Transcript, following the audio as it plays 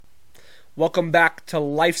Welcome back to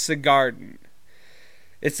Life's a Garden.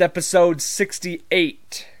 It's episode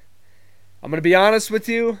 68. I'm going to be honest with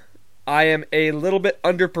you, I am a little bit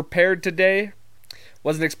underprepared today.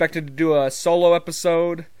 Wasn't expecting to do a solo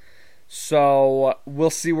episode, so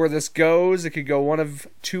we'll see where this goes. It could go one of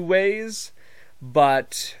two ways,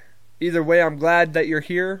 but either way, I'm glad that you're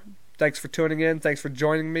here. Thanks for tuning in. Thanks for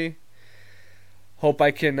joining me. Hope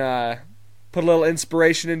I can put a little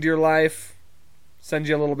inspiration into your life, send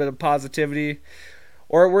you a little bit of positivity,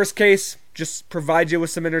 or at worst case, just provide you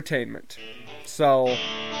with some entertainment. So,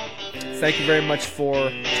 thank you very much for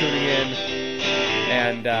tuning in,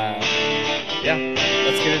 and let's get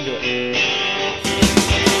into it.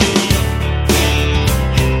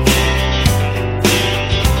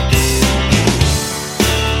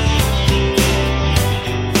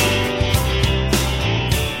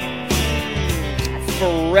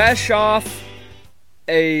 Fresh off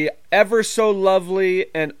a ever so lovely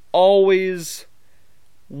and always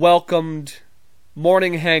welcomed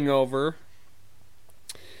morning hangover.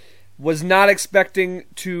 Was not expecting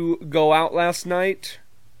to go out last night,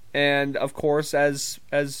 and of course, as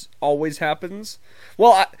always happens.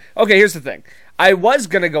 Well, okay, here's the thing. I was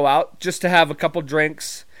gonna go out just to have a couple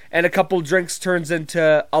drinks, and a couple drinks turns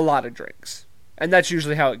into a lot of drinks, and that's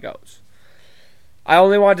usually how it goes. I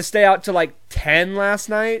only wanted to stay out till like 10 last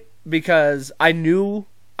night because I knew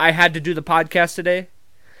I had to do the podcast today.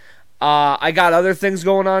 I got other things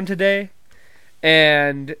going on today,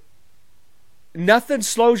 and nothing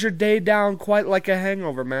slows your day down quite like a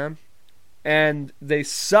hangover, man. And they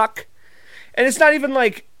suck. And it's not even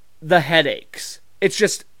like the headaches. It's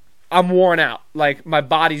just I'm worn out. Like my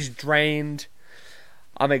body's drained.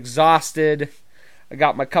 I'm exhausted. I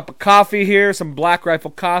got my cup of coffee here, some Black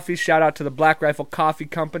Rifle coffee. Shout out to the Black Rifle Coffee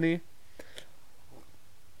Company.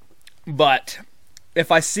 But if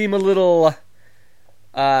I seem a little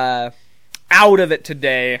out of it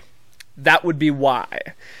today, that would be why.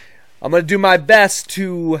 I'm going to do my best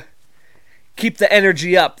to keep the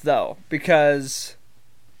energy up, though, because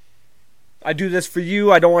I do this for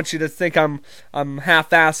you. I don't want you to think I'm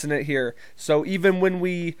half-assing it here. So even when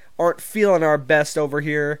we aren't feeling our best over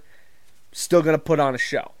here, still going to put on a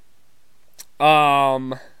show.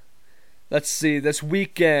 Let's see. This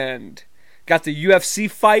weekend, got the UFC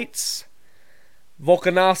fights.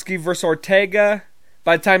 Volkanovski versus Ortega.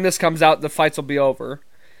 By the time this comes out, the fights will be over.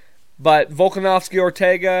 But Volkanovski,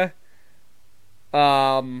 Ortega,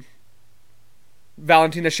 Valentina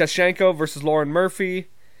Shevchenko versus Lauren Murphy,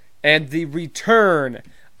 and the return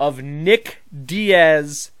of Nick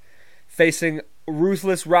Diaz facing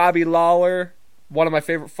Ruthless Robbie Lawler, one of my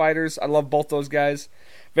favorite fighters. I love both those guys.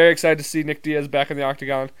 Very excited to see Nick Diaz back in the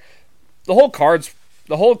octagon. The whole card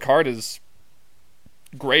is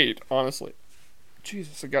great, honestly.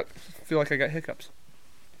 Jesus, I feel like I got hiccups.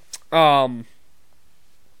 So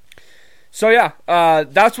yeah,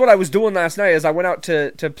 that's what I was doing last night. Is I went out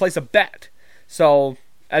to place a bet. So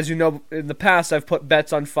as you know, in the past I've put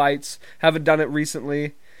bets on fights. Haven't done it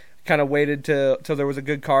recently. Kind of waited till there was a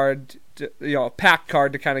good card, a packed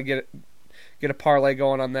card to kind of get a parlay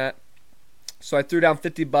going on that. So I threw down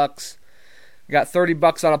 $50. I got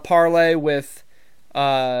 $30 on a parlay with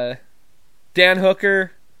Dan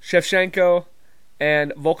Hooker, Shevchenko,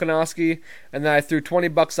 and Volkanovski, and then I threw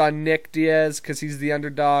 $20 on Nick Diaz because he's the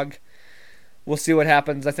underdog. We'll see what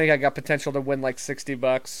happens. I think I got potential to win like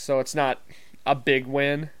 $60, so it's not a big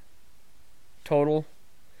win total.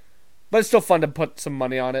 But it's still fun to put some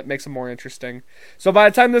money on it, makes it more interesting. So by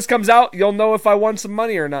the time this comes out, you'll know if I won some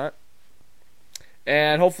money or not.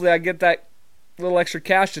 And hopefully I get that little extra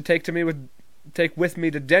cash to take with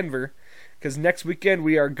me to Denver, because next weekend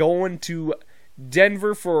we are going to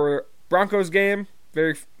Denver for Broncos game.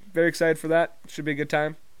 Very, very excited for that. Should be a good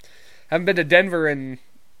time. Haven't been to Denver in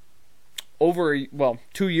over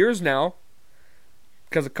 2 years now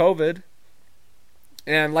because of COVID.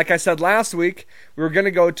 And like I said last week, we were going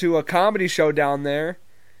to go to a comedy show down there.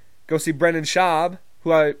 Go see Brendan Schaub,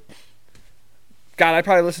 I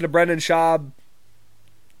probably listen to Brendan Schaub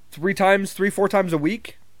 4 times a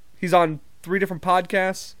week. He's on 3 different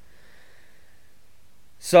podcasts.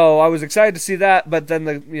 So I was excited to see that, but then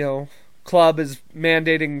the club is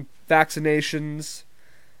mandating vaccinations,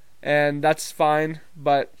 and that's fine,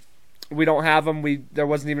 but we don't have them. There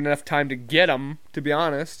wasn't even enough time to get them, to be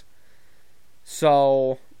honest.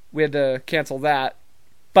 So we had to cancel that.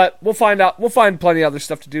 But we'll find out. We'll find plenty of other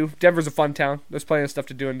stuff to do. Denver's a fun town. There's plenty of stuff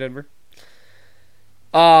to do in Denver.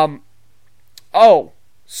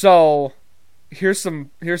 So here's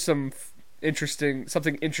something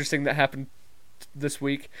interesting that happened this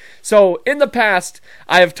week. So in the past,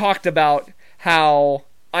 I have talked about how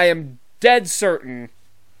I am dead certain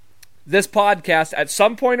this podcast at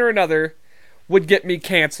some point or another would get me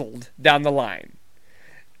canceled down the line.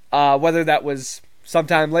 Whether that was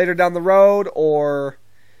sometime later down the road or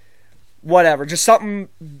whatever. Just something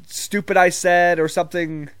stupid I said or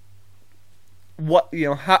something,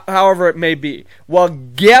 however it may be. Well,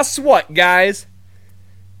 guess what, guys?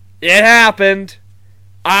 It happened.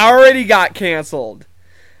 I already got canceled.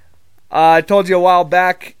 I told you a while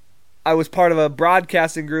back I was part of a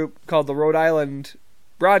broadcasting group called the Rhode Island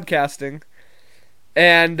Broadcasting,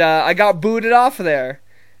 and I got booted off of there.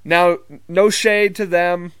 Now, no shade to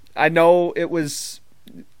them. I know it was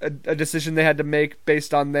a decision they had to make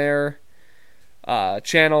based on their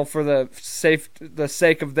channel for the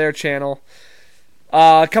sake of their channel.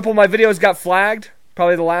 A couple of my videos got flagged.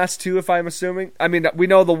 Probably the last two, if I'm assuming. I mean, we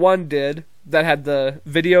know the one did that had the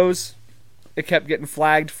videos. It kept getting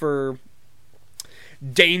flagged for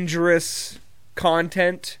dangerous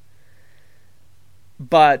content.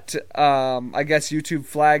 But I guess YouTube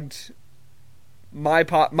flagged my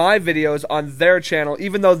videos on their channel,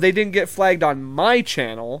 even though they didn't get flagged on my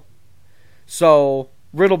channel. So,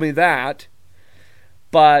 riddle me that.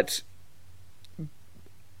 But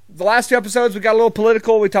the last two episodes, we got a little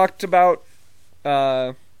political. We talked about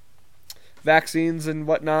vaccines and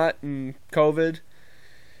whatnot and COVID.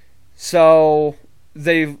 So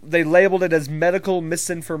they labeled it as medical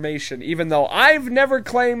misinformation, even though I've never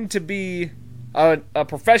claimed to be a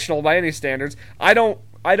professional by any standards. I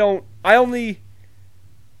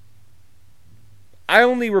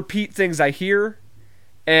only repeat things I hear,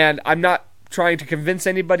 and I'm not trying to convince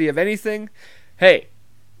anybody of anything. Hey,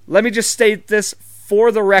 let me just state this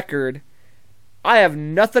for the record. I have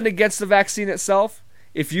nothing against the vaccine itself.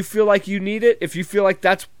 If you feel like you need it, if you feel like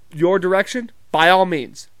that's your direction, by all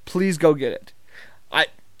means, please go get it.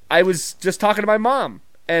 I was just talking to my mom,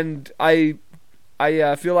 and I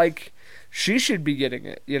feel like she should be getting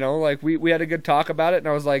it. Like we had a good talk about it, and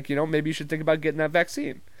I was like, maybe you should think about getting that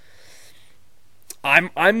vaccine.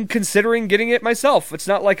 I'm considering getting it myself. It's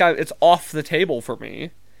not like it's off the table for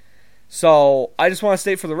me. So I just want to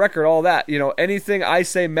state for the record all that. Anything I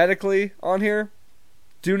say medically on here,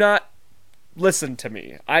 do not listen to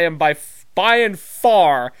me. I am by and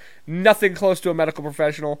far nothing close to a medical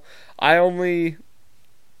professional. I only,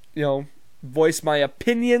 voice my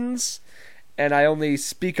opinions, and I only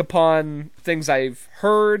speak upon things I've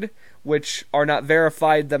heard, which are not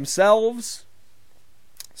verified themselves.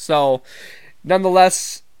 So,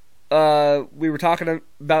 nonetheless, we were talking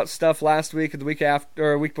about stuff last week and the week after,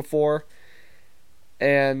 or a week before,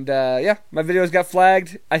 and my videos got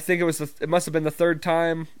flagged. I think it must have been the third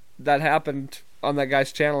time that happened on that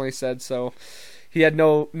guy's channel. He said so. He had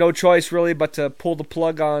no choice really but to pull the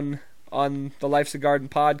plug on the Life's a Garden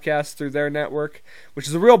podcast through their network, which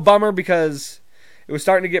is a real bummer because it was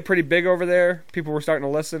starting to get pretty big over there. People were starting to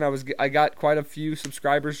listen. I got quite a few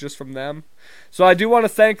subscribers just from them. So I do want to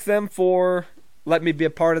thank them for letting me be a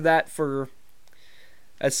part of that for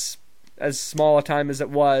as small a time as it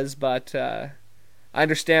was, but I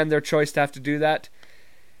understand their choice to have to do that.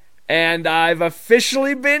 And I've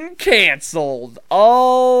officially been canceled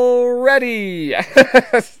already.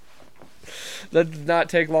 That did not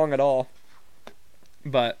take long at all.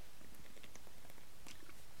 But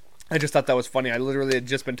I just thought that was funny. I literally had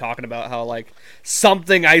just been talking about how,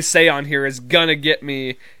 something I say on here is gonna get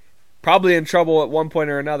me probably in trouble at one point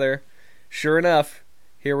or another. Sure enough,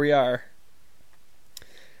 here we are.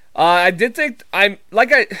 I did think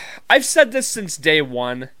I've said this since day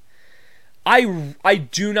one. I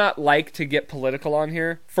do not like to get political on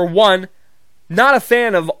here. For one, not a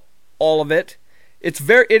fan of all of it.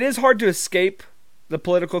 It is hard to escape the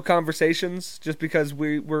political conversations just because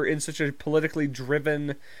we're in such a politically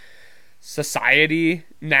driven society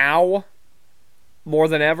now more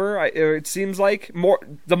than ever. It seems like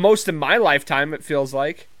the most in my lifetime, it feels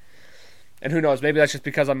like. And who knows, maybe that's just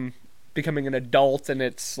because I'm becoming an adult and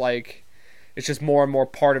it's just more and more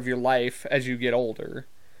part of your life as you get older.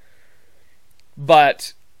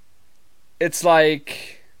 But it's I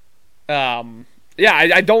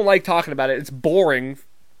don't like talking about it. It's boring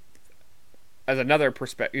as another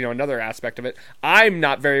perspective, another aspect of it. I'm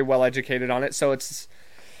not very well educated on it, so it's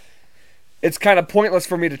kind of pointless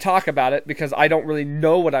for me to talk about it because I don't really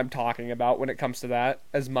know what I'm talking about when it comes to that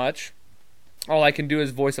as much. All I can do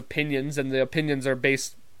is voice opinions, and the opinions are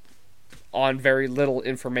based on very little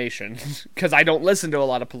information because I don't listen to a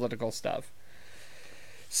lot of political stuff.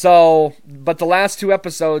 So, but the last two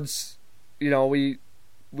episodes, we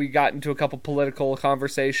got into a couple political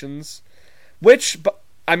conversations,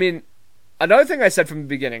 another thing I said from the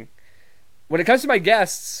beginning, when it comes to my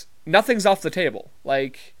guests, nothing's off the table.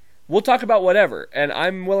 We'll talk about whatever, and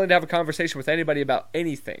I'm willing to have a conversation with anybody about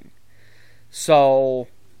anything. So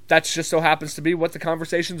that's just so happens to be what the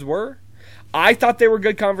conversations were. I thought they were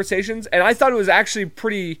good conversations, and I thought it was actually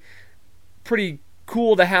pretty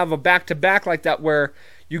cool to have a back-to-back like that where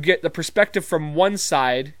you get the perspective from one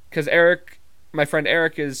side, because Eric, my friend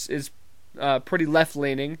Eric, is pretty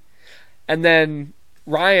left-leaning, and then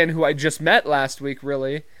Ryan, who I just met last week,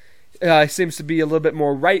 really seems to be a little bit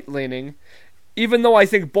more right-leaning, even though I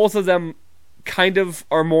think both of them kind of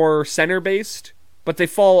are more center-based, but they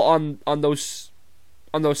fall on those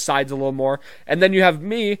sides a little more. And then you have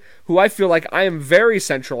me, who I feel like I am very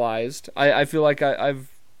centralized. I feel like I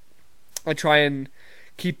try and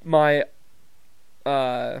keep my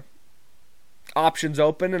options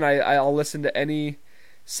open, and I'll listen to any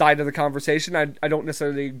side of the conversation. I don't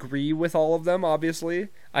necessarily agree with all of them, obviously.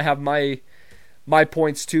 I have my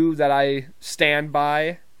points too that I stand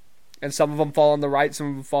by, and some of them fall on the right, some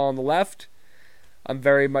of them fall on the left. I'm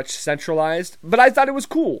very much centralized, but I thought it was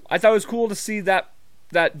cool. I thought it was cool to see that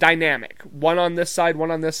dynamic. One on this side,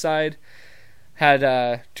 one on this side. Had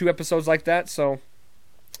 2 episodes like that, so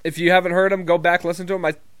if you haven't heard them, go back, listen to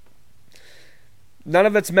them. None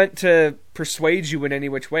of it's meant to persuade you in any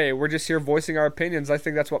which way. We're just here voicing our opinions. I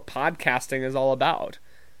think that's what podcasting is all about.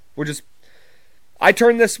 I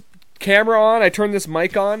turn this camera on, I turn this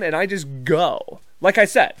mic on, and I just go. Like I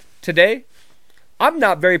said, today, I'm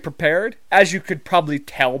not very prepared, as you could probably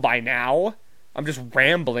tell by now. I'm just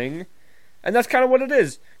rambling. And that's kind of what it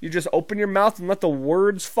is. You just open your mouth and let the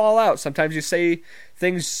words fall out. Sometimes you say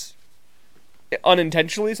things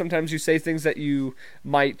unintentionally. Sometimes you say things that you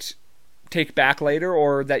might take back later,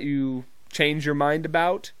 or that you change your mind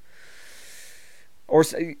about. Or,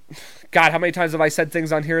 God, how many times have I said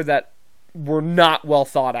things on here that were not well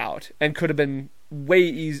thought out and could have been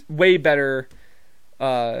way better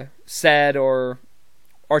said or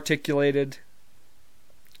articulated,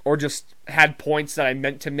 or just had points that I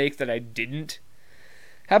meant to make that I didn't.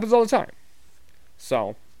 Happens all the time.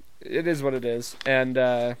 So, it is what it is. And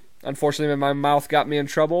unfortunately, my mouth got me in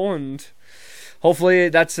trouble, and hopefully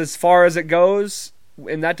that's as far as it goes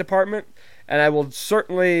in that department. And I will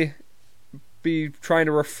certainly be trying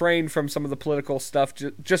to refrain from some of the political stuff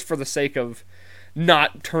just for the sake of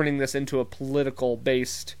not turning this into a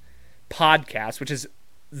political-based podcast, which is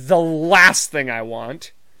the last thing I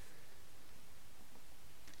want.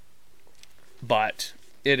 But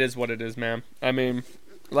it is what it is, man. I mean,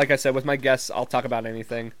 like I said, with my guests, I'll talk about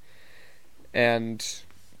anything. And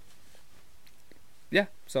yeah,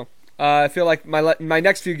 so I feel like my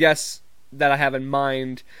next few guests that I have in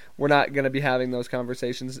mind, we're not going to be having those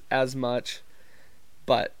conversations as much.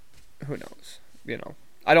 But who knows? You know,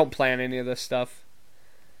 I don't plan any of this stuff.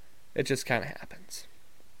 It just kind of happens.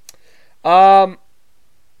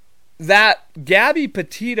 That Gabby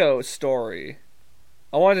Petito story,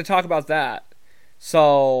 I wanted to talk about that.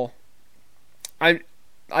 So I'm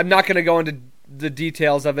not going to go into the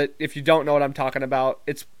details of it. If you don't know what I'm talking about,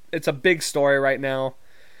 it's a big story right now.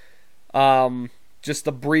 Just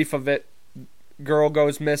the brief of it. Girl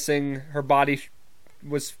goes missing. Her body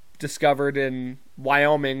was discovered in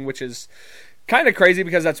Wyoming, which is kind of crazy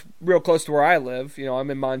because that's real close to where I live. You know,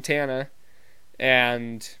 I'm in Montana,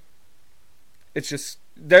 and it's just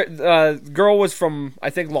the girl was from,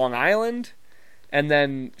 I think, Long Island, and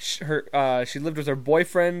then she lived with her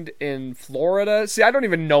boyfriend in Florida. See, I don't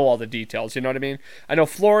even know all the details. You know what I mean? I know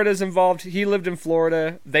Florida's involved. He lived in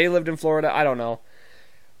Florida. They lived in Florida. I don't know.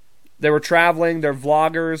 They were traveling. They're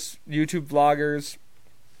vloggers, YouTube vloggers.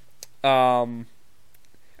 And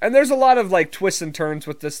there's a lot of like twists and turns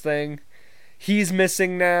with this thing. He's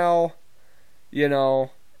missing now. You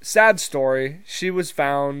know, sad story. She was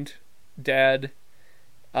found dead.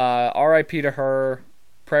 R.I.P. to her.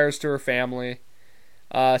 Prayers to her family.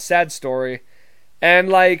 Sad story. And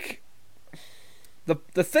like,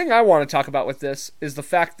 the thing I want to talk about with this is the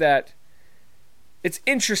fact that it's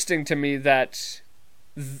interesting to me that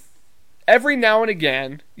every now and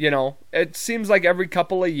again, you know, it seems like every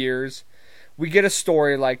couple of years, we get a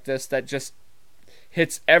story like this that just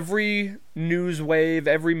hits every news wave,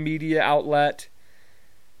 every media outlet.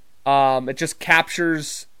 It just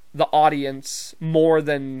captures the audience more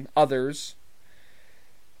than others.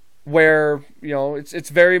 Where, you know,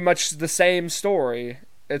 it's very much the same story.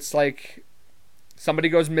 It's like somebody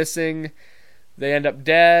goes missing, they end up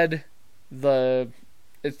dead,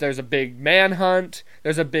 there's a big manhunt,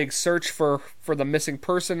 there's a big search for the missing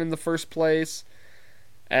person in the first place,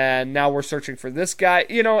 and now we're searching for this guy,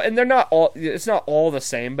 you know, and it's not all the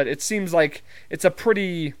same, but it seems like it's a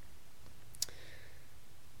pretty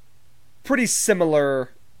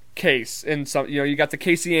similar case in some, you know, you got the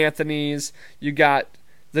Casey Anthonys, you got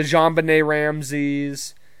the JonBenet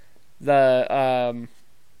Ramseys, the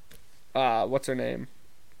what's her name?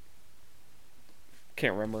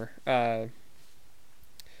 Can't remember.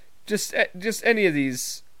 Just any of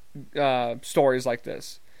these stories like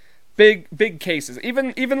this. Big cases.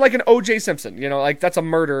 Even like an O.J. Simpson, like that's a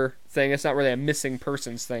murder thing. It's not really a missing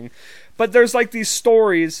persons thing. But there's like these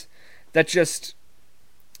stories that just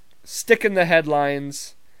stick in the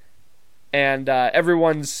headlines, and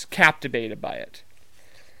everyone's captivated by it.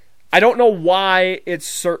 I don't know why it's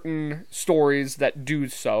certain stories that do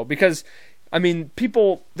so, because there's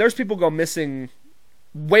people go missing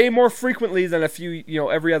way more frequently than a few,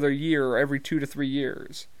 every other year or every 2 to 3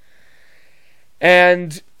 years.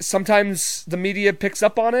 And sometimes the media picks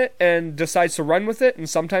up on it and decides to run with it, and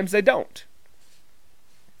sometimes they don't.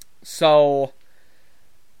 So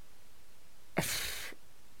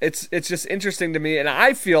it's just interesting to me, and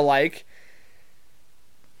I feel like,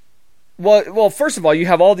 well, first of all, you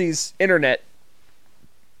have all these internet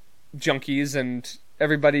junkies and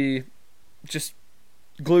everybody just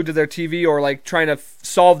glued to their TV or like trying to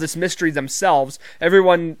solve this mystery themselves.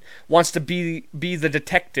 Everyone wants to be the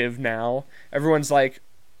detective now. Everyone's like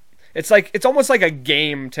it's almost like a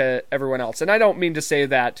game to everyone else. And I don't mean to say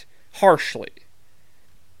that harshly.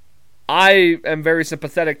 I am very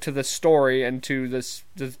sympathetic to this story and to this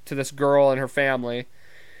girl and her family.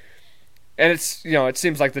 And it's, it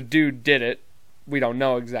seems like the dude did it. We don't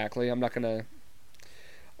know exactly. I'm not going to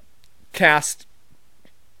cast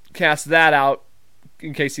that out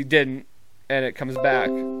in case he didn't and it comes back.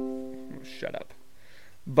 Shut up.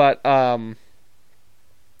 But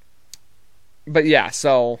yeah,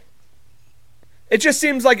 so it just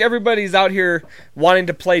seems like everybody's out here wanting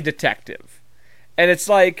to play detective. And it's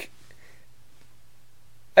like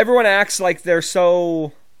everyone acts like they're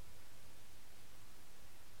so,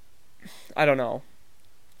 I don't know.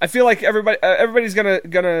 I feel like everybody's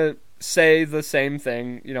gonna say the same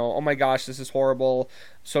thing. Oh my gosh, this is horrible.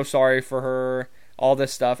 So sorry for her. All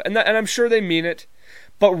this stuff, and I'm sure they mean it,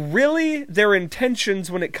 but really their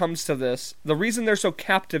intentions when it comes to this, the reason they're so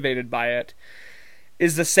captivated by it,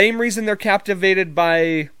 is the same reason they're captivated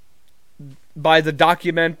by the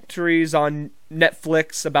documentaries on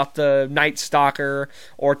Netflix about the Night Stalker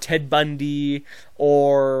or Ted Bundy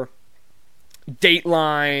or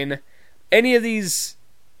Dateline, any of these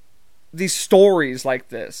stories like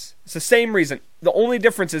this. It's the same reason. The only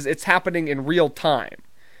difference is it's happening in real time.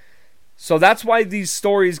 So that's why these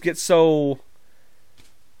stories get so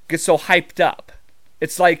hyped up.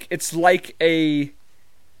 It's like a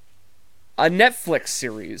Netflix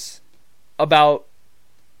series about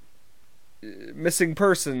missing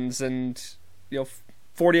persons and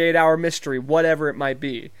 48-hour mystery, whatever it might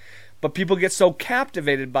be. But people get so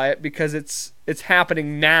captivated by it because it's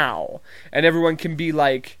happening now, and everyone can be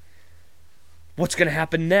like, what's going to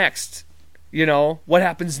happen next? What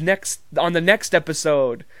happens next on the next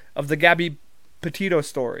episode of the Gabby Petito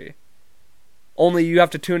story? Only you have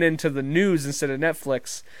to tune into the news instead of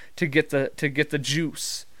Netflix to get the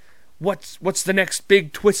juice. What's the next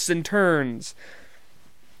big twists and turns?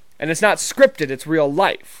 And it's not scripted, it's real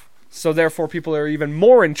life. So therefore people are even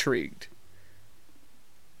more intrigued.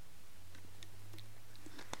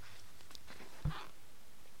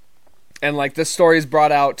 And like this story's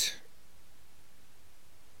brought out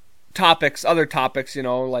other topics,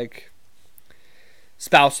 like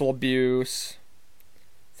spousal abuse,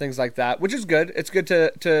 things like that, which is good. It's good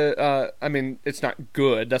to it's not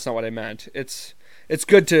good. That's not what I meant. It's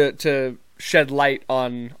good to shed light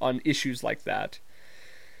on issues like that.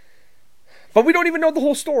 But we don't even know the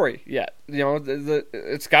whole story yet.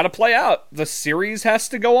 It's got to play out. The series has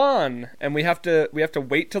to go on, and we have to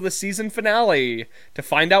wait till the season finale to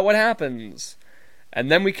find out what happens, and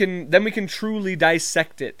then we can truly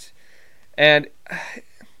dissect it. And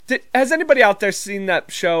has anybody out there seen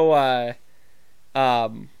that show?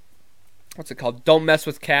 What's it called? Don't Mess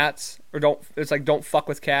with Cats, or Don't Fuck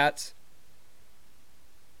with Cats.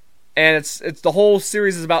 And it's the whole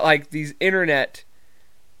series is about like these internet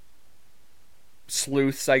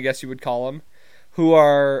sleuths, I guess you would call them, who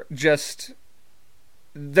are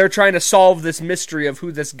they're trying to solve this mystery of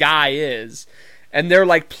who this guy is. And they're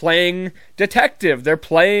like playing detective. They're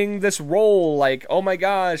playing this role like, oh my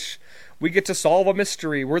gosh, we get to solve a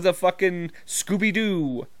mystery. We're the fucking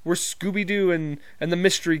Scooby-Doo. We're Scooby-Doo and the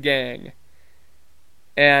Mystery Gang.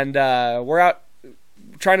 And we're out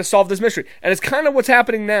trying to solve this mystery. And it's kind of what's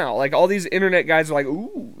happening now. Like all these internet guys are like,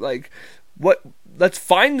 ooh, like what? Let's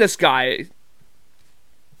find this guy.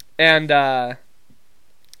 And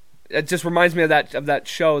it just reminds me of that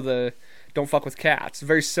show, the Don't Fuck with Cats.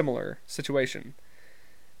 Very similar situation.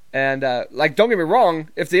 And don't get me wrong,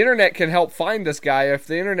 if the internet can help find this guy, if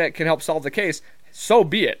the internet can help solve the case, so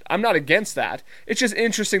be it. I'm not against that. It's just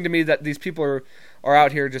interesting to me that these people are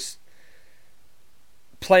out here just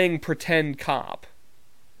playing pretend cop.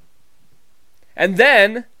 And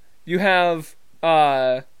then you have,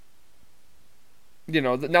 now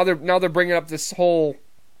they're bringing up this whole.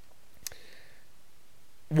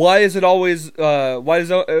 Why does the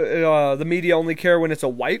media only care when it's a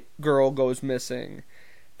white girl goes missing?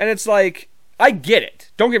 And it's like, I get it.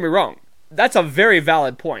 Don't get me wrong. That's a very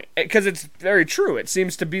valid point, because it's very true. It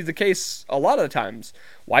seems to be the case a lot of the times.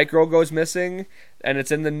 White girl goes missing, and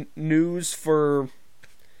it's in the news for,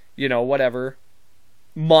 whatever,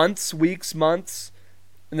 weeks, months,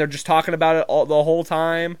 and they're just talking about it the whole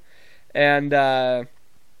time, and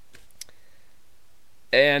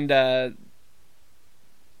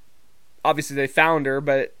obviously they found her,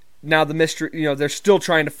 but now the mystery, they're still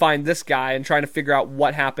trying to find this guy and trying to figure out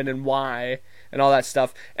what happened and why and all that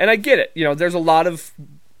stuff. And I get it. There's a lot of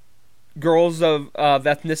girls of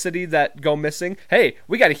ethnicity that go missing. Hey,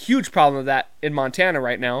 we got a huge problem with that in Montana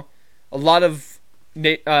right now. A lot of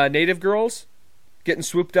native girls getting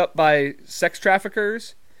swooped up by sex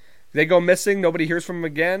traffickers. They go missing. Nobody hears from them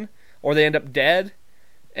again, or they end up dead.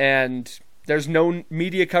 And there's no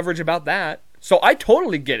media coverage about that. So I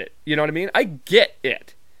totally get it. You know what I mean? I get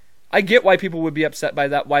it. I get why people would be upset by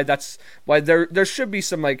that. Why there should be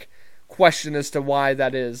some question as to why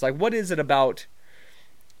that is. What is it about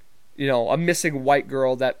a missing white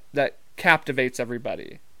girl that captivates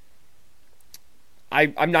everybody?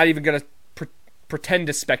 I'm not even gonna pretend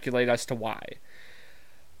to speculate as to why.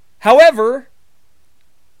 However,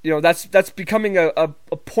 that's becoming a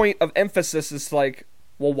point of emphasis. Is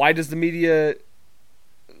why does the media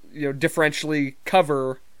differentially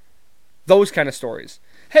cover those kind of stories?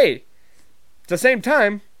 Hey, at the same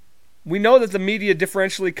time, we know that the media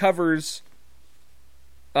differentially covers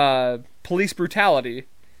police brutality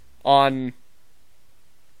on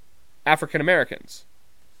African Americans.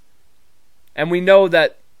 And we know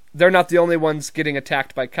that they're not the only ones getting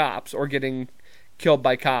attacked by cops or getting killed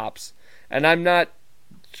by cops. And I'm not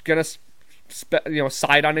going to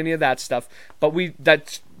side on any of that stuff, but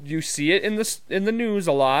you see it in the news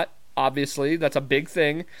a lot. Obviously, that's a big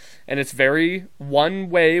thing, and it's very one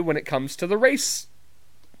way when it comes to the race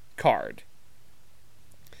card.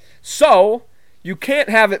 So, you can't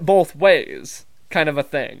have it both ways, kind of a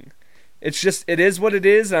thing. It's just, it is what it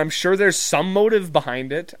is, and I'm sure there's some motive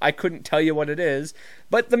behind it. I couldn't tell you what it is,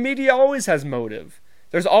 but the media always has motive.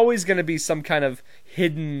 There's always going to be some kind of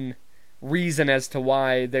hidden reason as to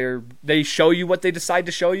why they show you what they decide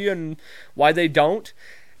to show you and why they don't.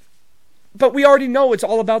 But we already know it's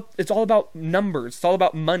all about numbers. It's all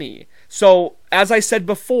about money. So, as I said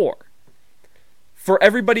before, for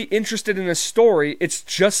everybody interested in a story, it's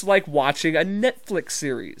just like watching a Netflix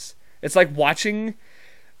series. It's like watching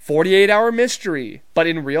 48 Hour Mystery, but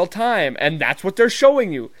in real time. And that's what they're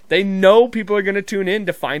showing you. They know people are going to tune in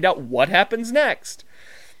to find out what happens next.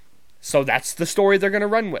 So that's the story they're going to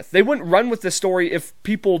run with. They wouldn't run with this story if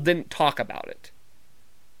people didn't talk about it.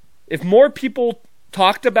 If more people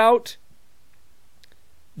talked about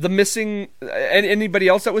the missing, and anybody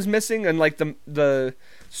else that was missing, and the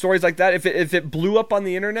stories like that, if it blew up on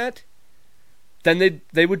the internet, then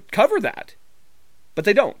they would cover that, but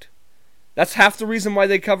they don't. That's half the reason why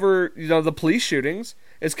they cover the police shootings,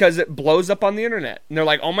 is because it blows up on the internet, and they're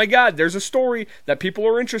like, oh my god, there's a story that people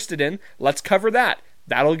are interested in, let's cover that.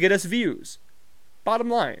 That'll get us views. Bottom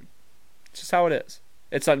line, it's just how it is.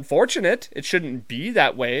 It's unfortunate. It shouldn't be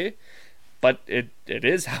that way, but it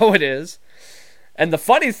is how it is. And the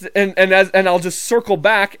funny and I'll just circle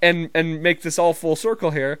back and make this all full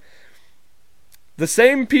circle here. The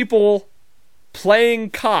same people playing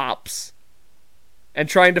cops and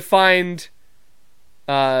trying to find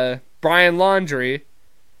Brian Laundrie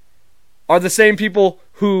are the same people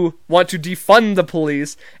who want to defund the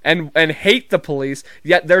police and hate the police,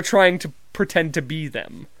 yet they're trying to pretend to be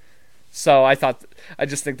them. So I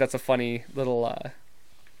just think that's a funny little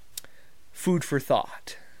food for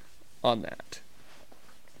thought on that.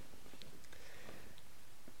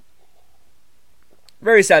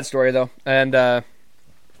 Very sad story though, and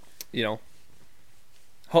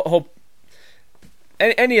hope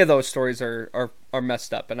any of those stories are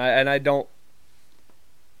messed up, and I don't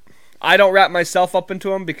wrap myself up into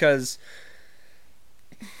them because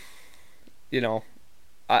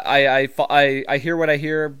I hear what I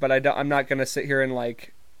hear, but I'm not gonna sit here and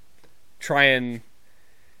try and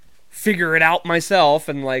figure it out myself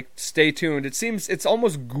and stay tuned. It seems it's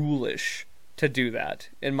almost ghoulish to do that,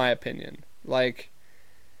 in my opinion.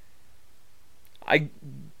 I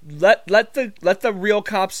let the real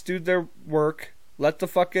cops do their work. Let the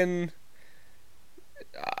fucking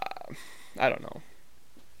I don't know.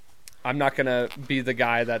 I'm not gonna be the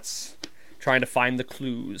guy that's trying to find the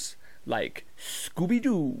clues like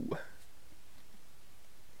Scooby-Doo.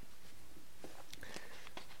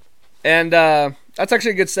 And that's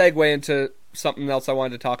actually a good segue into something else I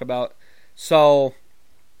wanted to talk about. So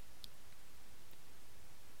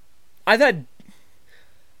I've had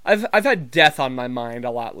death on my mind a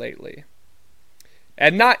lot lately.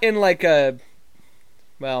 And not in like a,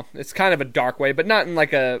 well, it's kind of a dark way, but not in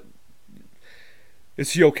like a,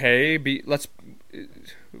 is he okay?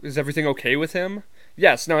 Is everything okay with him?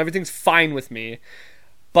 Yes, no, everything's fine with me.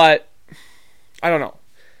 But I don't know.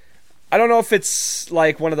 I don't know if it's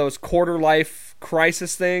like one of those quarter life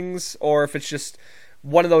crisis things, or if it's just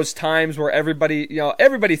one of those times where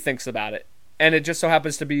everybody thinks about it. And it just so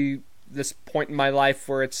happens to be this point in my life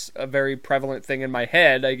where it's a very prevalent thing in my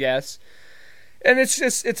head, I guess. And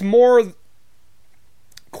it's more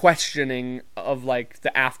questioning of like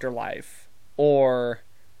the afterlife, or,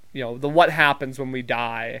 the what happens when we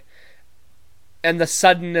die, and the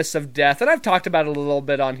suddenness of death. And I've talked about it a little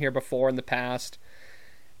bit on here before in the past.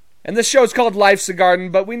 And this show's called Life's a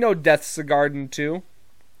Garden, but we know Death's a Garden too.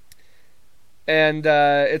 And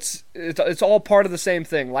it's all part of the same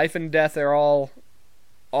thing. Life and death are all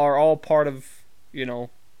part of,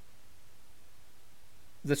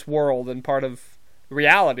 this world and part of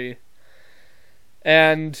reality.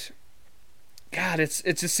 And God, it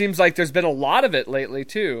just seems like there's been a lot of it lately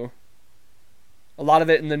too. A lot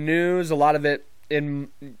of it in the news, a lot of it in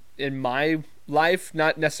my life,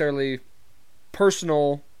 not necessarily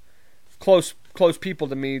personal close people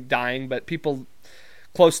to me dying, but people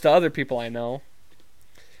close to other people I know.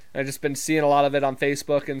 I've just been seeing a lot of it on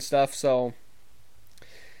Facebook and stuff, so.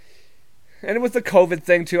 And with the COVID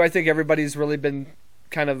thing too, I think everybody's really been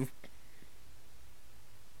kind of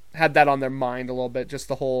had that on their mind a little bit, just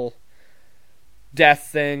the whole death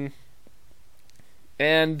thing.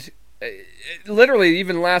 And literally,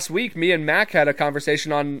 even last week, me and Mac had a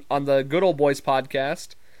conversation on the Good Old Boys podcast,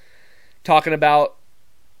 talking about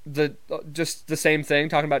just the same thing,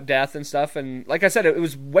 talking about death and stuff. And like I said, it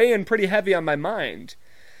was weighing pretty heavy on my mind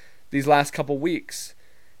these last couple weeks.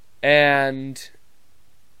 And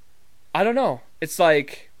I don't know. It's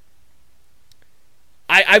like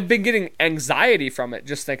I've been getting anxiety from it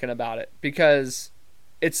just thinking about it, because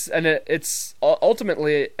it's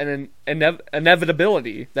ultimately an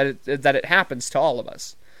inevitability that it happens to all of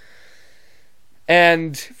us.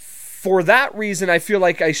 And for that reason, I feel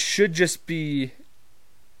like I should just be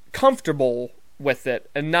comfortable with it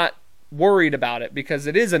and not worried about it, because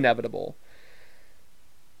it is inevitable.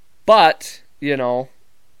 But,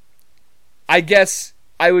 I guess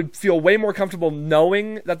I would feel way more comfortable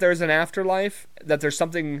knowing that there's an afterlife, that there's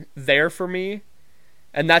something there for me.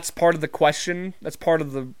 And that's part of the question. That's part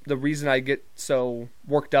of the reason I get so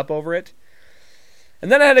worked up over it.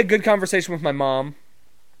 And then I had a good conversation with my mom.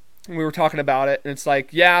 And we were talking about it. And it's like,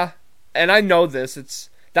 yeah, and I know this.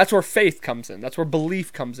 That's where faith comes in. That's where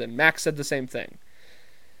belief comes in. Max said the same thing.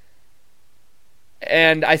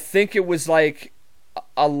 And I think it was like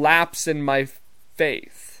a lapse in my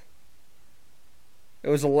faith. It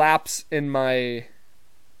was a lapse in my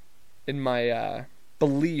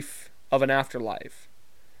belief of an afterlife.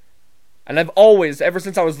 And I've always, ever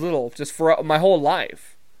since I was little, just for my whole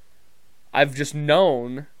life, I've just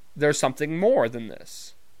known there's something more than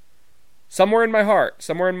this. Somewhere in my heart,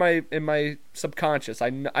 somewhere in my subconscious,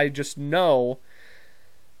 I just know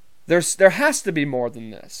there has to be more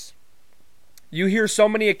than this. You hear so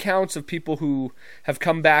many accounts of people who have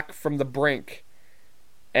come back from the brink,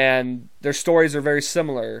 and their stories are very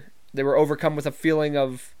similar. They were overcome with a feeling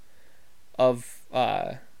of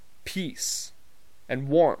peace and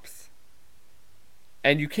warmth.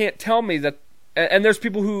 And you can't tell me that. And there's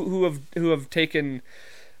people who have taken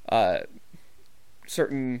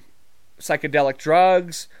certain psychedelic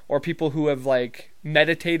drugs, or people who have like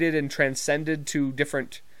meditated and transcended to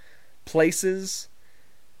different places.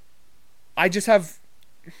 I just have.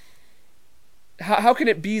 How can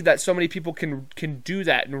it be that so many people can do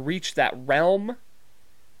that and reach that realm,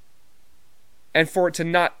 and for it to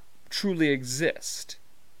not truly exist?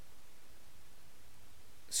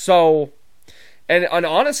 So, and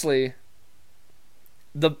honestly,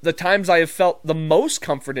 the times I have felt the most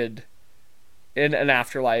comforted in an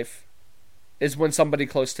afterlife is when somebody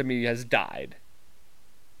close to me has died.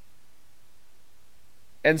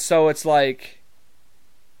 And so it's like,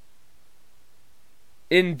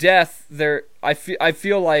 in death, I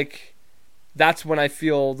feel like that's when I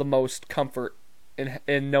feel the most comfort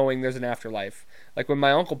in knowing there's an afterlife. Like when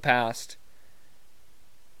my uncle passed,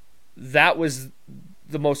 that was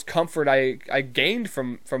the most comfort I gained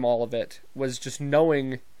from all of it, was just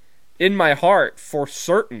knowing in my heart, for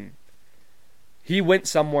certain, he went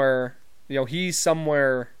somewhere, he's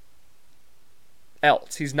somewhere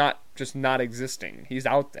else. He's not just not existing. He's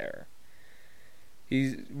out there.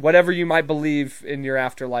 He's, whatever you might believe in your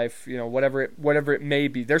afterlife, whatever it may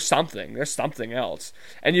be, there's something else.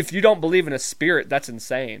 And if you don't believe in a spirit, that's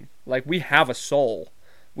insane. Like, we have a soul.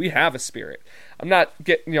 We have a spirit. I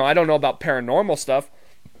don't know about paranormal stuff.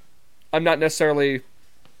 I'm not necessarily,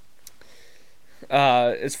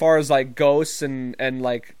 as far as like ghosts and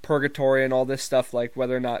like purgatory and all this stuff, like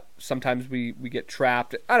whether or not sometimes we get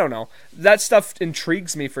trapped. I don't know. That stuff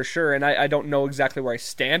intrigues me for sure, and I don't know exactly where I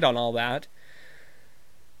stand on all that.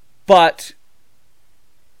 But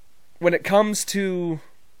when it comes to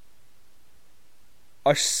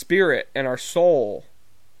our spirit and our soul,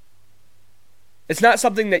 it's not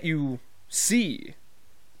something that you see.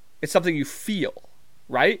 It's something you feel,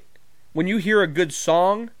 right? When you hear a good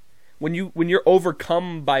song, when you're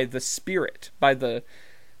overcome by the spirit,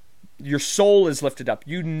 your soul is lifted up.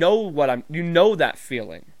 You know that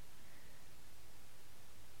feeling.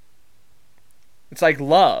 It's like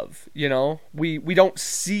love, We don't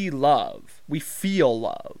see love. We feel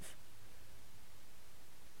love.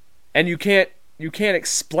 And you can't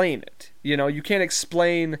explain it. You can't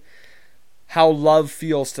explain how love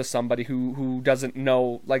feels to somebody who doesn't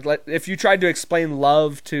know. Like, if you tried to explain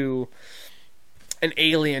love to an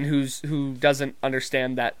alien who doesn't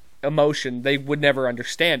understand that emotion, they would never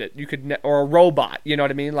understand it. Or a robot, you know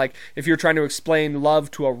what I mean? Like, if you're trying to explain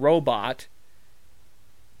love to a robot,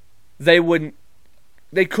 they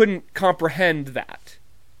couldn't comprehend that.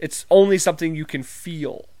 It's only something you can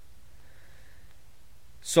feel.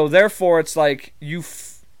 So therefore, it's like you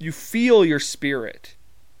feel your spirit.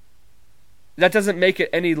 That doesn't make it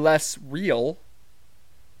any less real.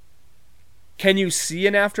 Can you see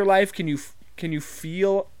an afterlife? Can you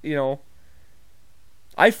feel,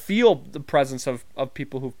 I feel the presence of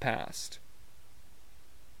people who've passed.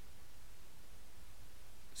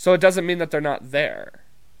 So it doesn't mean that they're not there.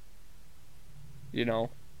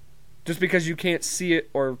 Just because you can't see it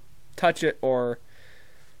or touch it, or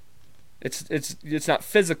it's not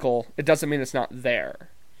physical, it doesn't mean it's not there.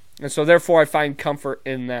 And so therefore I find comfort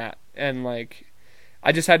in that. And like,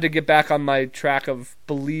 I just had to get back on my track of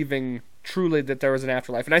believing truly that there was an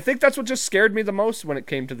afterlife. And I think that's what just scared me the most when it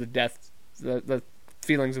came to the death, the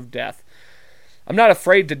feelings of death. I'm not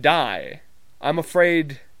afraid to die. I'm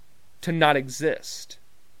afraid to not exist.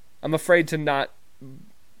 I'm afraid to not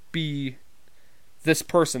be this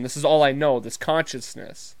person. This is all I know, this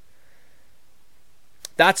consciousness.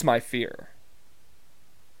 That's my fear.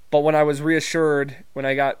 But when I was reassured, when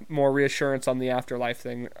I got more reassurance on the afterlife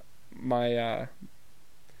thing,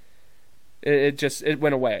 it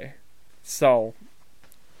went away. So,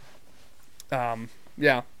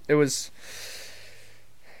 yeah, it was,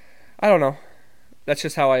 I don't know. That's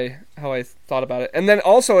just how I thought about it. And then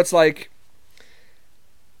also it's like,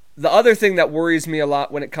 the other thing that worries me a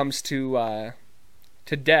lot when it comes to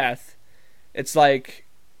death, it's like,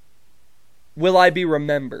 will I be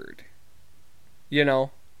remembered?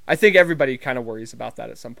 I think everybody kind of worries about that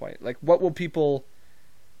at some point. Like,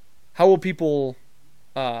 how will people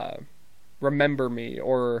remember me,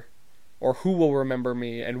 or who will remember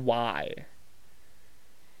me and why?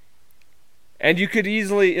 And you could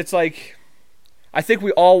easily, it's like, I think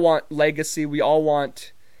we all want legacy. We all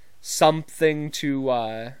want something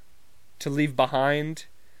to leave behind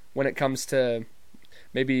when it comes to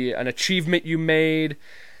maybe an achievement you made.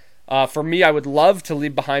 For me, I would love to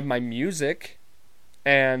leave behind my music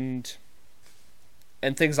and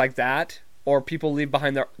things like that, or people leave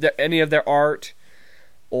behind any of their art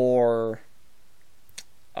or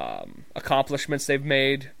accomplishments they've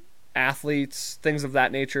made, athletes, things of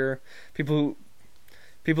that nature, people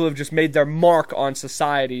who have just made their mark on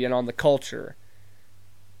society and on the culture.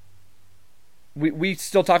 We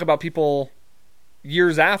still talk about people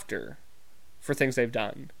years after for things they've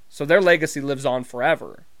done, so their legacy lives on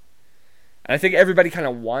forever. And I think everybody kind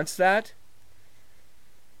of wants that.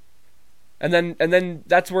 And then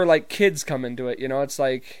that's where like kids come into it, it's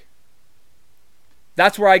like,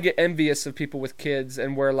 that's where I get envious of people with kids,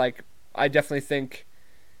 and where like I definitely think,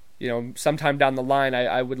 sometime down the line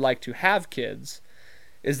I would like to have kids.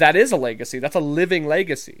 That is a legacy. That's a living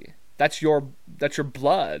legacy. That's your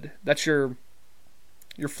blood. That's your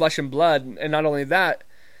flesh and blood. And not only that,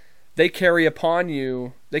 they carry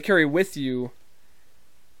with you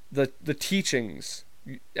the teachings,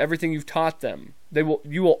 everything you've taught them.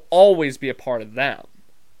 You will always be a part of them.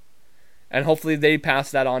 And hopefully they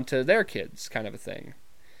pass that on to their kids, kind of a thing.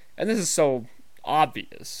 And this is so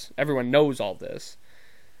obvious. Everyone knows all this.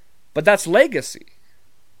 But that's legacy.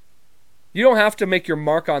 You don't have to make your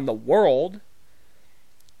mark on the world,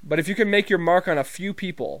 but if you can make your mark on a few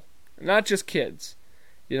people, not just kids,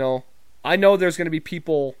 I know there's going to be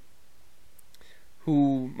people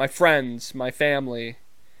who, my friends, my family,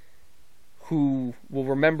 who will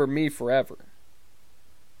remember me forever.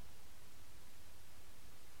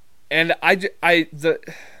 And the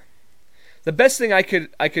best thing I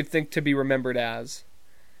could think to be remembered as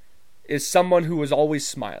is someone who was always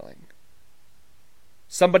smiling.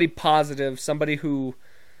 Somebody positive, somebody who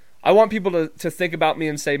I want people to think about me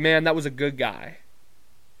and say, man, that was a good guy.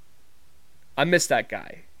 I miss that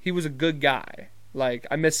guy. He was a good guy. Like,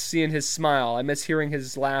 I miss seeing his smile. I miss hearing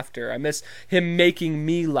his laughter. I miss him making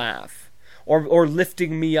me laugh or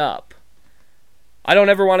lifting me up. I don't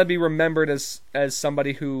ever want to be remembered as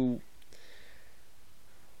somebody who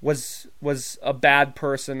was a bad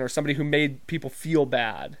person or somebody who made people feel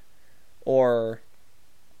bad or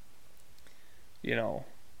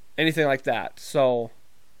anything like that. So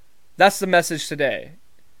that's the message today.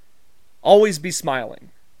 Always be smiling.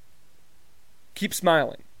 Keep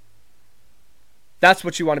smiling. That's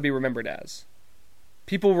what you want to be remembered as.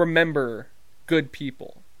 People remember good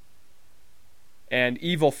people. And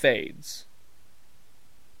evil fades.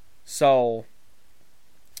 So,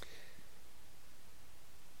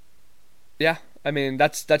 yeah, I mean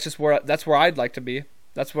that's where I'd like to be.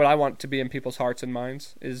 That's what I want to be in people's hearts and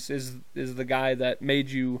minds. Is the guy that made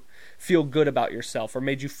you feel good about yourself or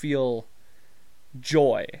made you feel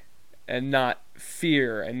joy and not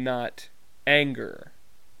fear and not anger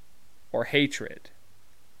or hatred.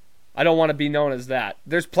 I don't want to be known as that.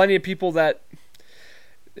 There's plenty of people that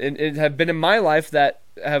have been in my life that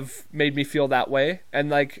have made me feel that way, and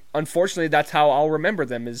like unfortunately that's how I'll remember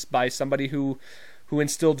them, is by somebody who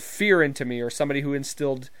instilled fear into me or somebody who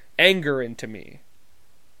instilled anger into me.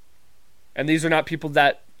 And these are not people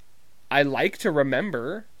that I like to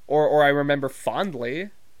remember or I remember fondly.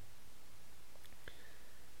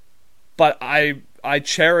 But I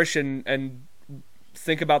cherish and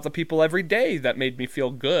think about the people every day that made me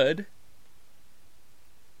feel good.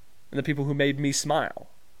 And the people who made me smile.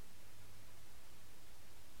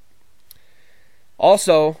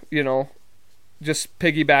 Also, just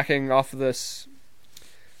piggybacking off of this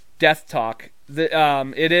death talk,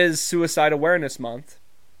 it is Suicide Awareness Month.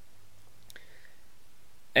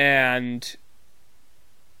 And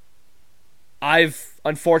I've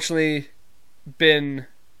unfortunately been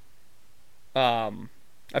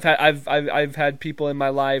I've had people in my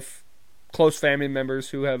life, close family members,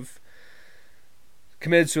 who have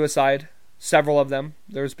committed suicide. Several of them.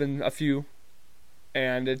 There's been a few.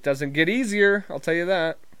 And it doesn't get easier, I'll tell you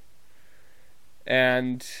that.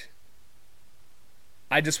 And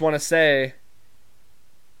I just want to say,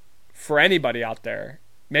 for anybody out there,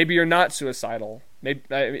 maybe you're not suicidal. Maybe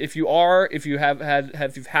if you are, if you've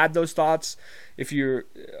had those thoughts, if you're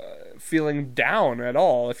feeling down at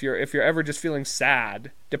all, if you're ever just feeling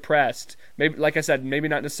sad, depressed, maybe, like I said, maybe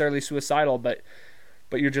not necessarily suicidal, but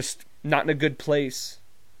you're just not in a good place.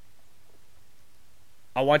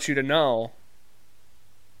 I want you to know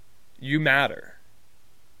you matter.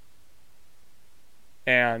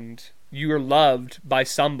 And you are loved by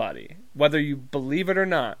somebody, whether you believe it or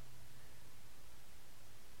not.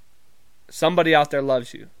 Somebody out there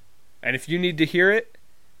loves you. And if you need to hear it,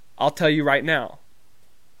 I'll tell you right now,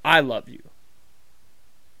 I love you.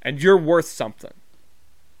 And you're worth something.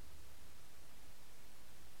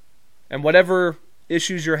 And whatever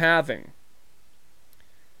issues you're having,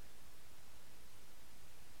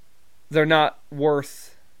 they're not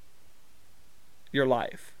worth your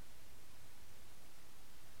life.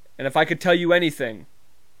 And if I could tell you anything,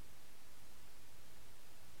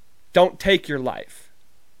 don't take your life.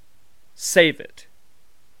 Save it.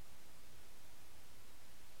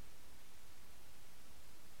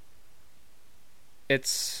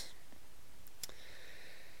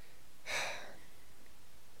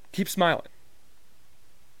 Keep smiling.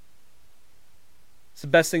 It's the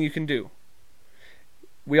best thing you can do.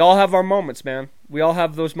 We all have our moments, man. We all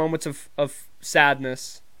have those moments of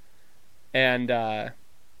sadness and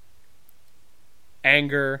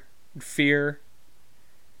anger and fear.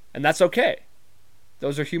 And that's okay.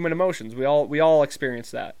 Those are human emotions. We all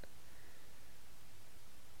experience that.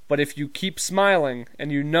 But if you keep smiling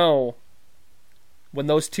and you know when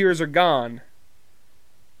those tears are gone,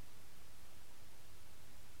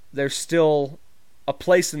 there's still a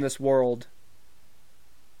place in this world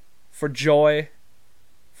for joy,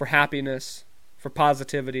 for happiness, for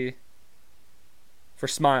positivity, for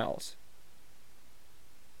smiles.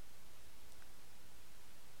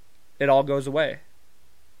 It all goes away.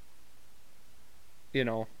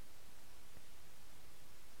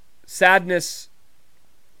 Sadness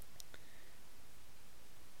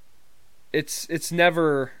it's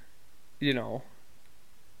never, you know,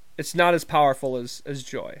 it's not as powerful as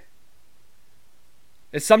joy.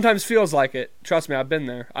 It sometimes feels like it. Trust me, I've been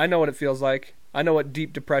there. I know what it feels like. I know what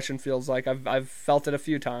deep depression feels like. I've felt it a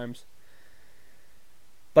few times.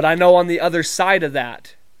 But I know on the other side of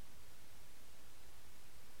that,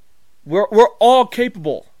 we're all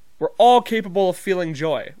capable. We're all capable of feeling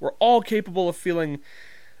joy. We're all capable of feeling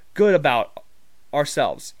good about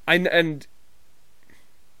ourselves. And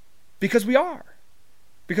because we are.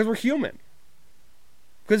 Because we're human.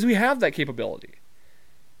 Because we have that capability.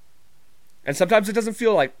 And sometimes it doesn't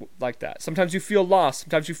feel like that. Sometimes you feel lost.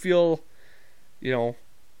 Sometimes you feel, you know,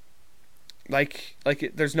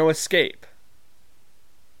 there's no escape.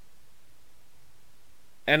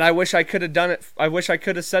 And I wish I could have done it. I wish I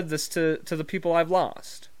could have said this to the people I've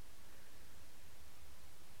lost.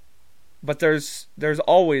 But there's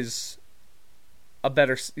always a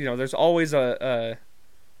better, you know, there's always a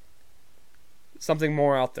something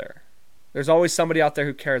more out there. There's always somebody out there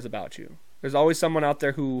who cares about you. There's always someone out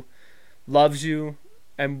there who loves you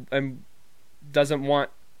and doesn't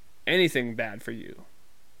want anything bad for you.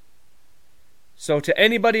 So to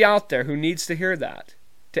anybody out there who needs to hear that,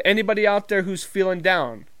 to anybody out there who's feeling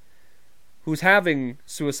down, who's having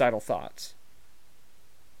suicidal thoughts,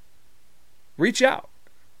 reach out.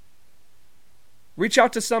 Reach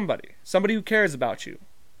out to somebody who cares about you.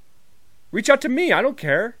 Reach out to me. I don't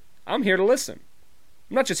care. I'm here to listen.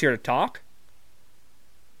 I'm not just here to talk.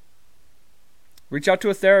 Reach out to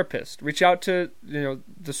a therapist. Reach out to, you know,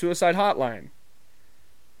 the suicide hotline.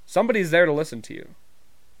 Somebody's there to listen to you.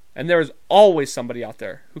 And there is always somebody out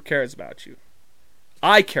there who cares about you.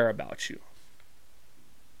 I care about you.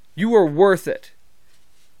 You are worth it.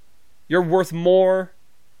 You're worth more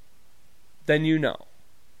than you know,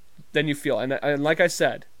 than you feel. And like I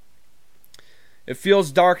said, it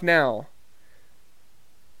feels dark now,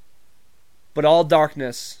 but all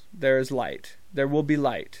darkness, there is light. There will be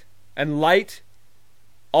light. And light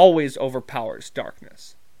always overpowers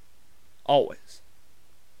darkness. Always.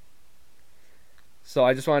 So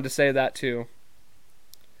I just wanted to say that too.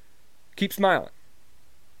 Keep smiling.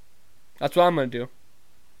 That's what I'm going to do.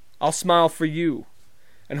 I'll smile for you.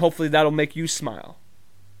 And hopefully that'll make you smile.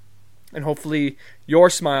 And hopefully your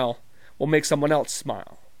smile will make someone else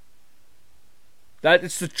smile. That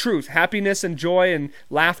it's the truth. Happiness and joy and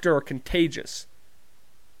laughter are contagious.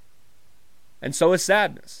 And so is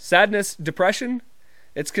sadness. Sadness, depression,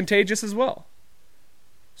 it's contagious as well.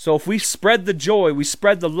 So if we spread the joy, we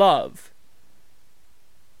spread the love,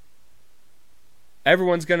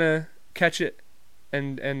 everyone's going to catch it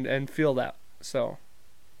and feel that. So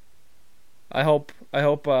I hope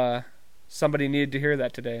somebody needed to hear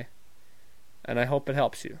that today. And I hope it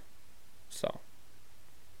helps you. So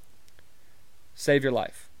save your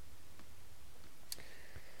life.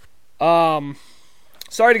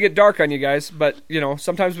 Sorry to get dark on you guys, but you know,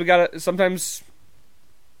 sometimes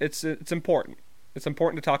it's important. It's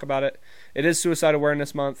important to talk about it. It is Suicide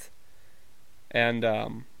Awareness Month.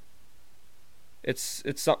 And it's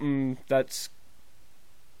something that's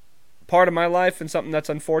part of my life and something that's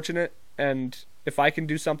unfortunate, and if I can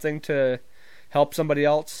do something to help somebody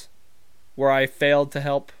else where I failed to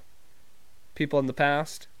help people in the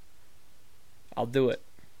past, I'll do it.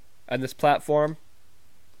 And this platform,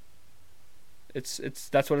 it's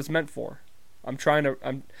that's what it's meant for. I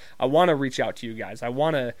want to reach out to you guys. I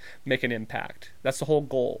want to make an impact. That's the whole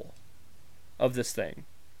goal of this thing.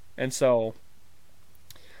 And so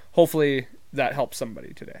hopefully that helps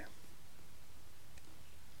somebody today.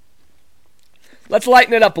 Let's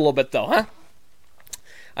lighten it up a little bit though, huh?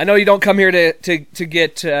 I know you don't come here to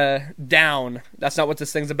get down. That's not what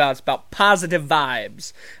this thing's about. It's about positive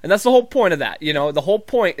vibes. And that's the whole point of that. You know, the whole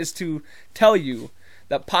point is to tell you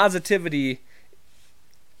that positivity,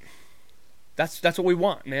 that's what we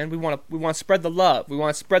want, man. We want to spread the love. We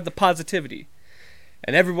want to spread the positivity.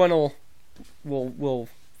 And everyone will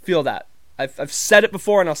feel that. I've said it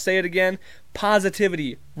before and I'll say it again.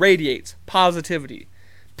 Positivity radiates positivity.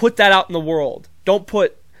 Put that out in the world. Don't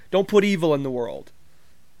put evil in the world.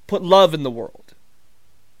 Put love in the world.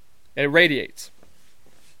 It radiates.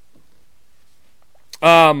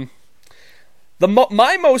 My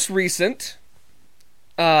most recent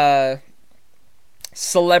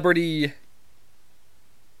celebrity,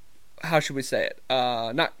 how should we say it?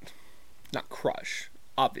 Not crush,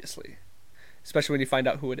 obviously, especially when you find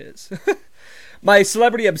out who it is. My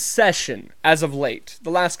celebrity obsession as of late, the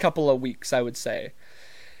last couple of weeks, I would say,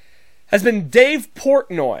 has been Dave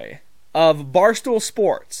Portnoy of Barstool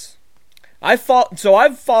Sports. I've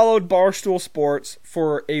followed Barstool Sports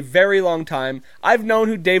for a very long time. I've known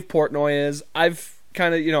who Dave Portnoy is. I've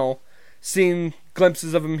kind of, seen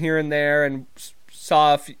glimpses of him here and there, and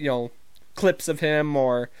saw clips of him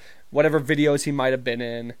or whatever videos he might have been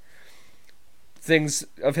in. Things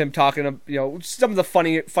of him talking, some of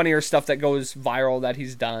the funnier stuff that goes viral that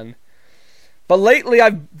he's done. But lately,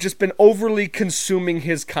 I've just been overly consuming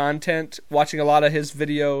his content, watching a lot of his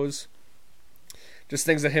videos, just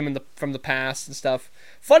things of him from the past and stuff.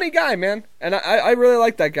 Funny guy, man, and I really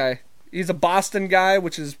like that guy. He's a Boston guy,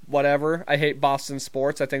 which is whatever. I hate Boston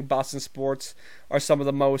sports. I think Boston sports are some of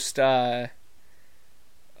the most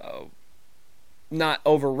not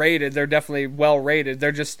overrated. They're definitely well rated.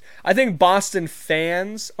 I think Boston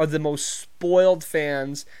fans are the most spoiled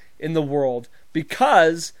fans in the world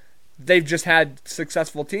because they've just had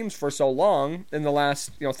successful teams for so long in the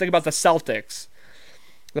last, think about the Celtics,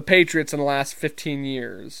 the Patriots in the last 15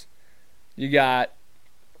 years. You got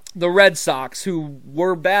the Red Sox, who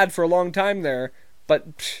were bad for a long time there,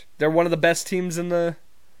 but they're one of the best teams in the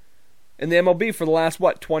MLB for the last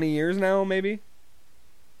 20 years now, maybe.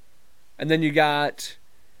 And then you got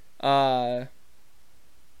the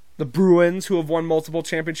Bruins, who have won multiple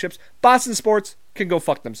championships. Boston sports can go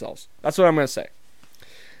fuck themselves. That's what I'm going to say.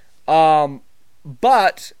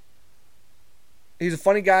 But he's a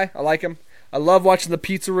funny guy. I like him. I love watching the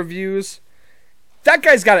pizza reviews. That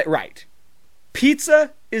guy's got it right.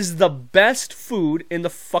 Pizza is the best food in the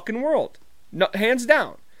fucking world. No, hands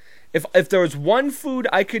down. If there was one food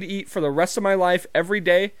I could eat for the rest of my life every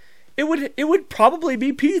day, it would probably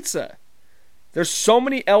be pizza. There's so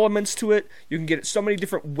many elements to it. You can get it so many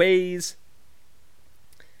different ways.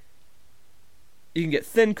 You can get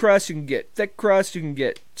thin crust, you can get thick crust, you can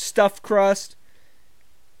get stuffed crust,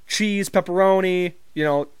 cheese, pepperoni,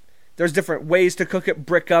 there's different ways to cook it,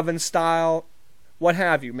 brick oven style, what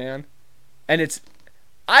have you, man. And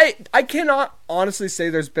I cannot honestly say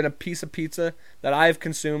there's been a piece of pizza that I've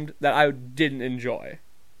consumed that I didn't enjoy.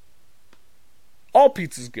 All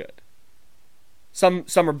pizza's good. Some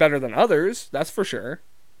are better than others, that's for sure.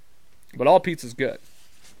 But all pizza's good.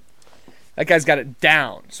 That guy's got it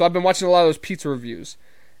down. So I've been watching a lot of those pizza reviews.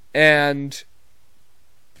 And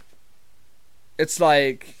it's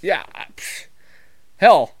like, yeah,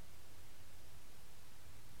 hell.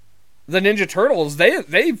 The Ninja Turtles,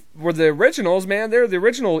 they were the originals, man. They're the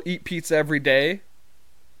original eat pizza every day.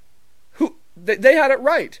 They had it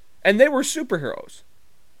right. And they were superheroes.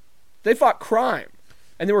 They fought crime.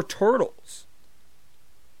 And they were turtles.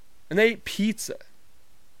 And they ate pizza.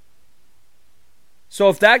 So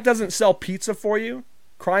if that doesn't sell pizza for you,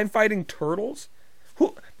 crime-fighting turtles,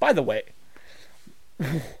 by the way,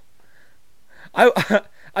 I'm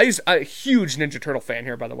a huge Ninja Turtle fan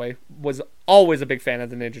here, by the way. Was always a big fan of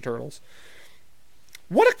the Ninja Turtles.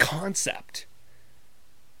 What a concept.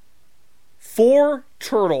 4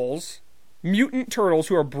 turtles, mutant turtles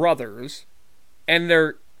who are brothers, and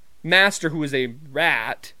their master who is a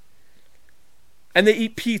rat, and they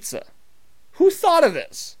eat pizza. Who thought of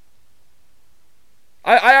this?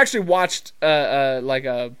 I actually watched like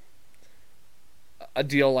a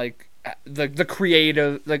deal like the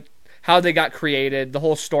creative, like how they got created, the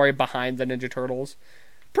whole story behind the Ninja Turtles.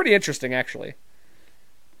 Pretty interesting, actually.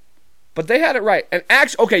 But they had it right. And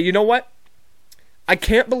actually, okay, you know what? I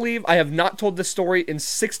can't believe I have not told this story in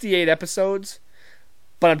 68 episodes,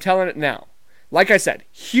 but I'm telling it now. Like I said,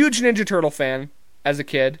 huge Ninja Turtle fan as a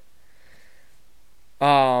kid.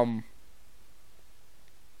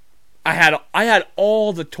 I had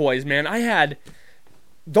all the toys, man. I had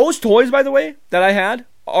those toys, by the way, that I had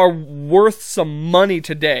are worth some money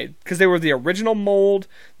today because they were the original mold,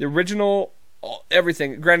 the original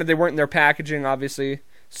everything. Granted, they weren't in their packaging, obviously,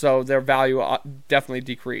 so their value definitely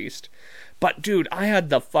decreased. But dude, I had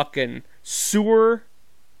the fucking sewer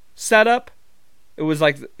setup. It was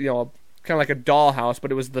like, kind of like a dollhouse,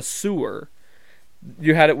 but it was the sewer.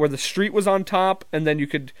 You had it where the street was on top, and then you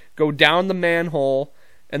could go down the manhole.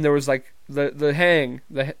 And there was like their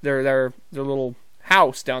little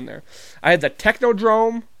house down there. I had the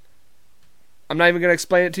Technodrome. I'm not even gonna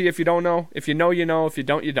explain it to you if you don't know. If you know, you know. If you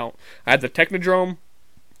don't, you don't. I had the Technodrome.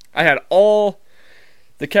 I had all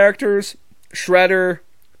the characters: Shredder,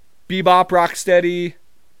 Bebop, Rocksteady,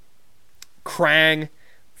 Krang,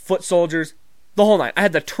 Foot Soldiers, the whole nine. I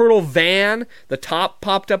had the Turtle van. The top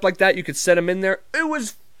popped up like that. You could set them in there. It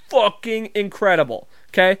was fucking incredible.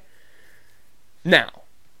 Okay. Now,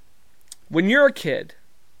 when you're a kid,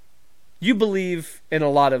 you believe in a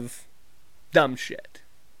lot of dumb shit.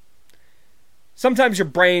 Sometimes your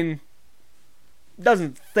brain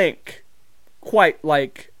doesn't think quite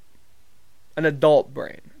like an adult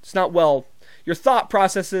brain. It's not your thought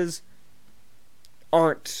processes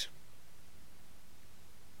aren't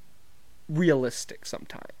realistic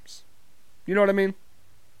sometimes. You know what I mean?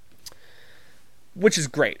 which is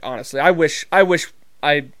great, honestly. I wish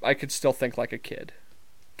I could still think like a kid.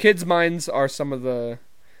 Kids' minds are some of the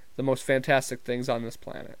most fantastic things on this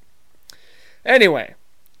planet. Anyway,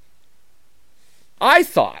 I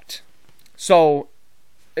thought, so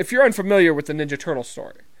if you're unfamiliar with the Ninja Turtle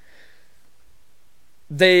story,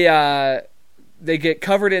 they get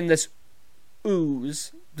covered in this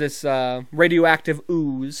ooze, this radioactive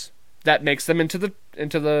ooze that makes them into the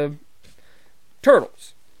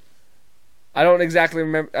turtles. I don't exactly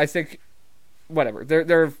remember. I think whatever.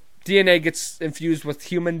 Their DNA gets infused with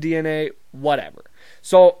human DNA, whatever.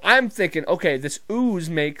 So I'm thinking, okay, this ooze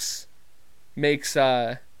turns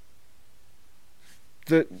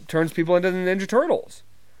people into the Ninja Turtles.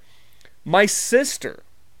 My sister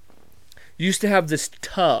used to have this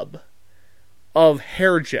tub of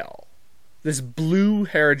hair gel, this blue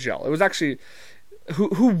hair gel. It was actually,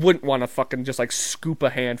 who wouldn't want to fucking just like scoop a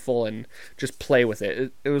handful and just play with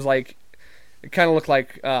it? It was like, it kind of looked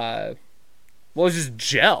like, well, it was just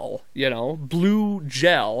gel, blue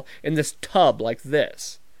gel in this tub like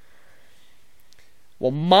this.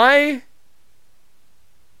 Well, my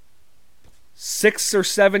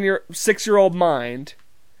 6-year-old mind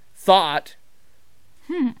thought,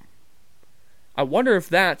 I wonder if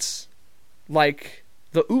that's like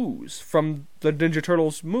the ooze from the Ninja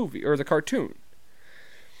Turtles movie or the cartoon.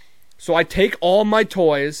 So I take all my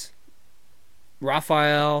toys,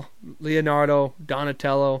 Raphael, Leonardo,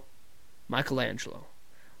 Donatello, Michelangelo.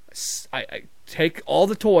 I take all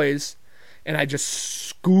the toys and I just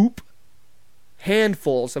scoop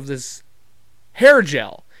handfuls of this hair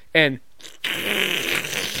gel and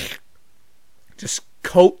just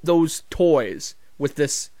coat those toys with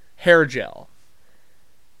this hair gel.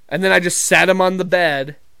 And then I just sat them on the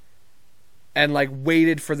bed and like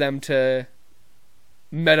waited for them to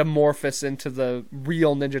metamorphose into the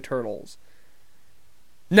real Ninja Turtles.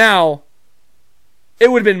 Now,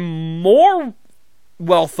 it would have been more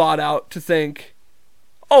well thought out to think,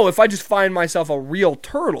 oh, if I just find myself a real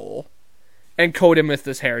turtle and coat him with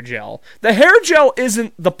this hair gel. The hair gel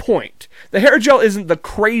isn't the point. The hair gel isn't the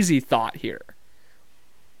crazy thought here.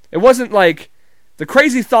 It wasn't like, the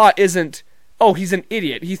crazy thought isn't, oh, he's an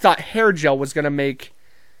idiot. He thought hair gel was going to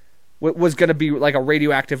be like a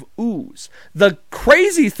radioactive ooze. The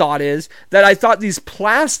crazy thought is that I thought these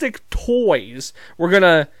plastic toys were going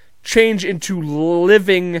to change into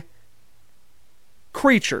living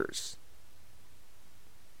creatures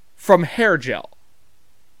from hair gel.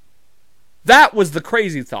 That was the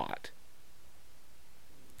crazy thought.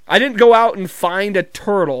 I didn't go out and find a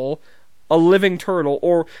turtle, a living turtle,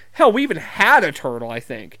 or hell, we even had a turtle, I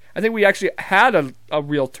think. I think we actually had a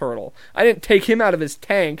real turtle. I didn't take him out of his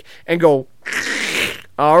tank and go,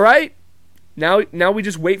 all right, now we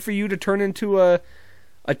just wait for you to turn into a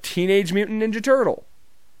Teenage Mutant Ninja Turtle.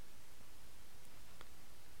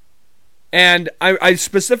 And I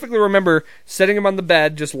specifically remember setting him on the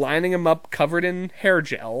bed, just lining him up, covered in hair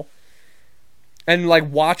gel, and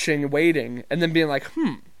like watching, waiting, and then being like,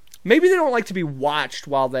 maybe they don't like to be watched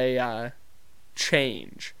while they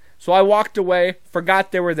change. So I walked away,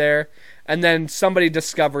 forgot they were there, and then somebody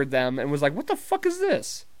discovered them and was like, what the fuck is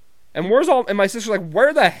this? And and my sister's like,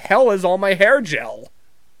 where the hell is all my hair gel?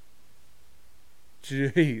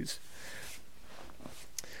 Jeez.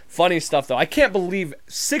 Funny stuff, though. I can't believe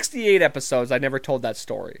 68 episodes I never told that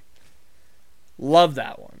story. Love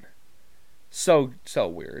that one. So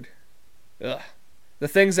weird. Ugh. The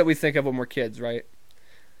things that we think of when we're kids, right?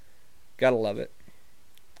 Gotta love it.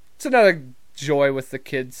 It's another joy with the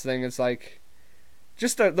kids thing. It's like,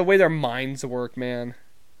 just the way their minds work, man.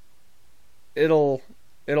 It'll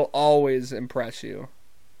always impress you.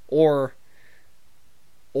 Or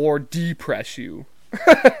depress you.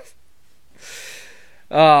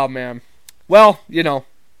 Oh, man. Well,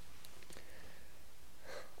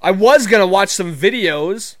 I was going to watch some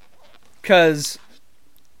videos, because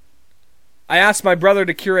I asked my brother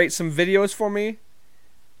to curate some videos for me,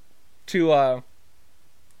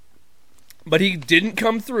 but he didn't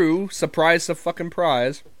come through. Surprise, a fucking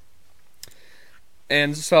prize.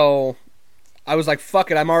 And so I was like,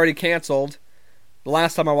 fuck it, I'm already canceled. The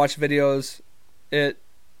last time I watched videos, it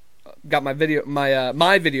got my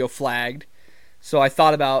video flagged. So I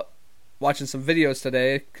thought about watching some videos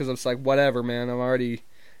today, because I was like, whatever, man. I'm already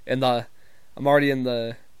in the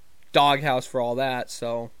doghouse for all that.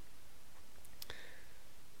 So,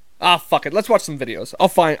 fuck it. Let's watch some videos.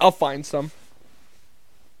 I'll find some.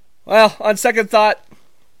 Well, on second thought,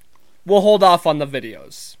 we'll hold off on the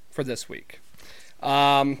videos for this week.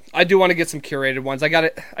 I do want to get some curated ones. I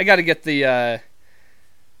got to get the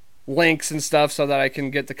links and stuff so that I can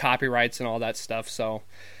get the copyrights and all that stuff. So,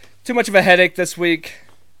 too much of a headache this week,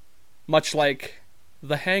 much like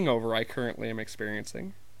the hangover I currently am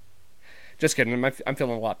experiencing. Just kidding. I'm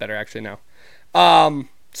feeling a lot better actually now.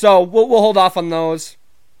 So we'll hold off on those,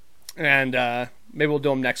 and maybe we'll do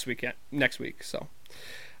them next week. So,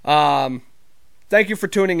 thank you for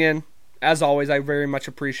tuning in. As always, I very much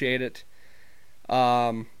appreciate it.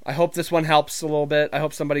 I hope this one helps a little bit. I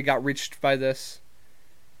hope somebody got reached by this.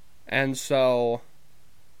 And so,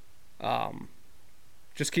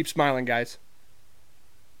 just keep smiling, guys.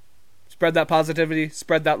 Spread that positivity,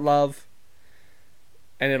 spread that love,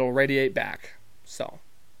 and it'll radiate back. So,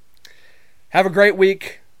 have a great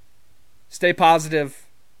week. Stay positive.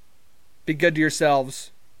 Be good to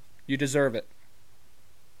yourselves. You deserve it.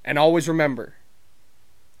 And always remember,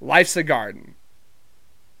 life's a garden.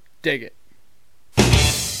 Dig it.